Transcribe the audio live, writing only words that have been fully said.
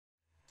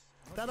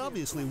That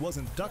obviously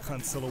wasn't Duck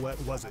Hunt Silhouette,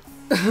 was it?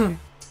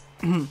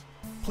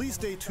 Please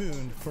stay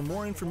tuned for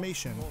more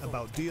information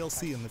about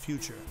DLC in the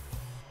future.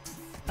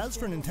 As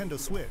for Nintendo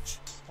Switch,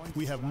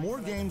 we have more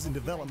games in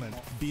development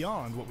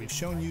beyond what we've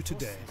shown you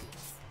today.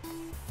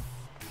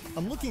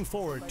 I'm looking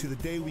forward to the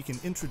day we can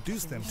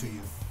introduce them to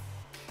you.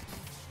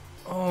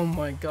 Oh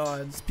my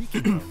god.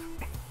 Speaking of,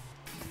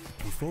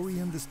 before we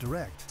end this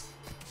direct,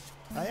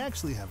 I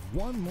actually have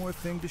one more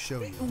thing to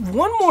show you.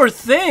 One more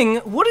thing?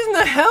 What in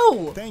the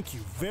hell? Thank you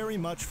very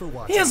much for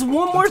watching. He has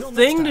one more Until next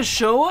thing time. to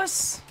show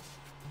us?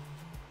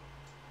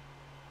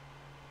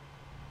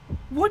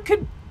 What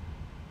could...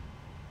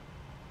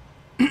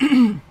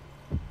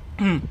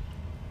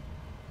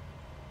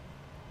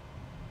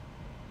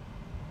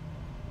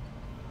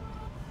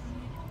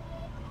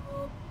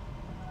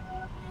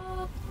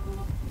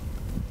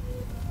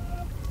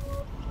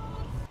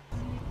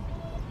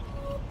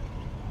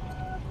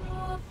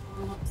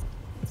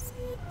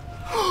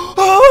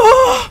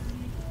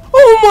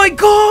 Oh my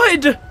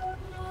god!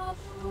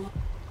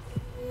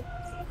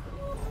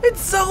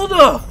 It's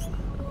Zelda!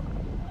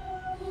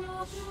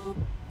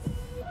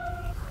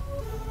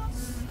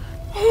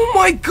 Oh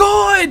my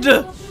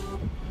god!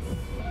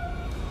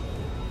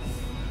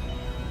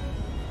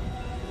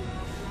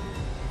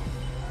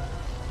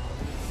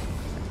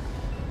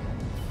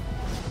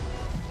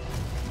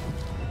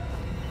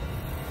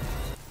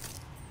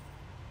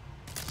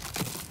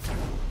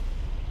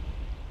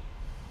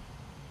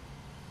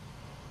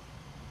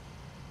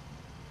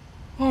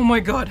 Oh my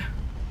god.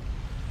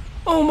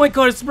 Oh my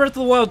god, it's Breath of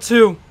the Wild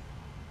 2.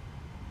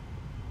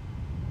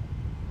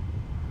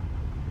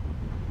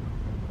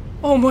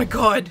 Oh my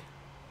god.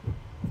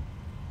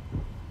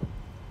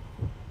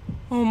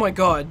 Oh my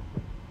god.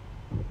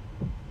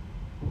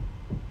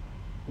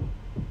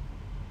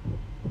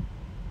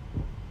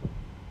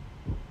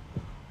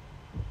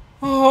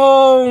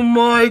 Oh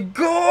my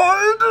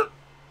god!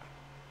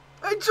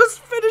 I just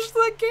finished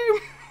that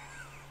game.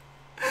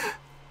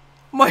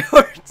 My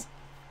heart.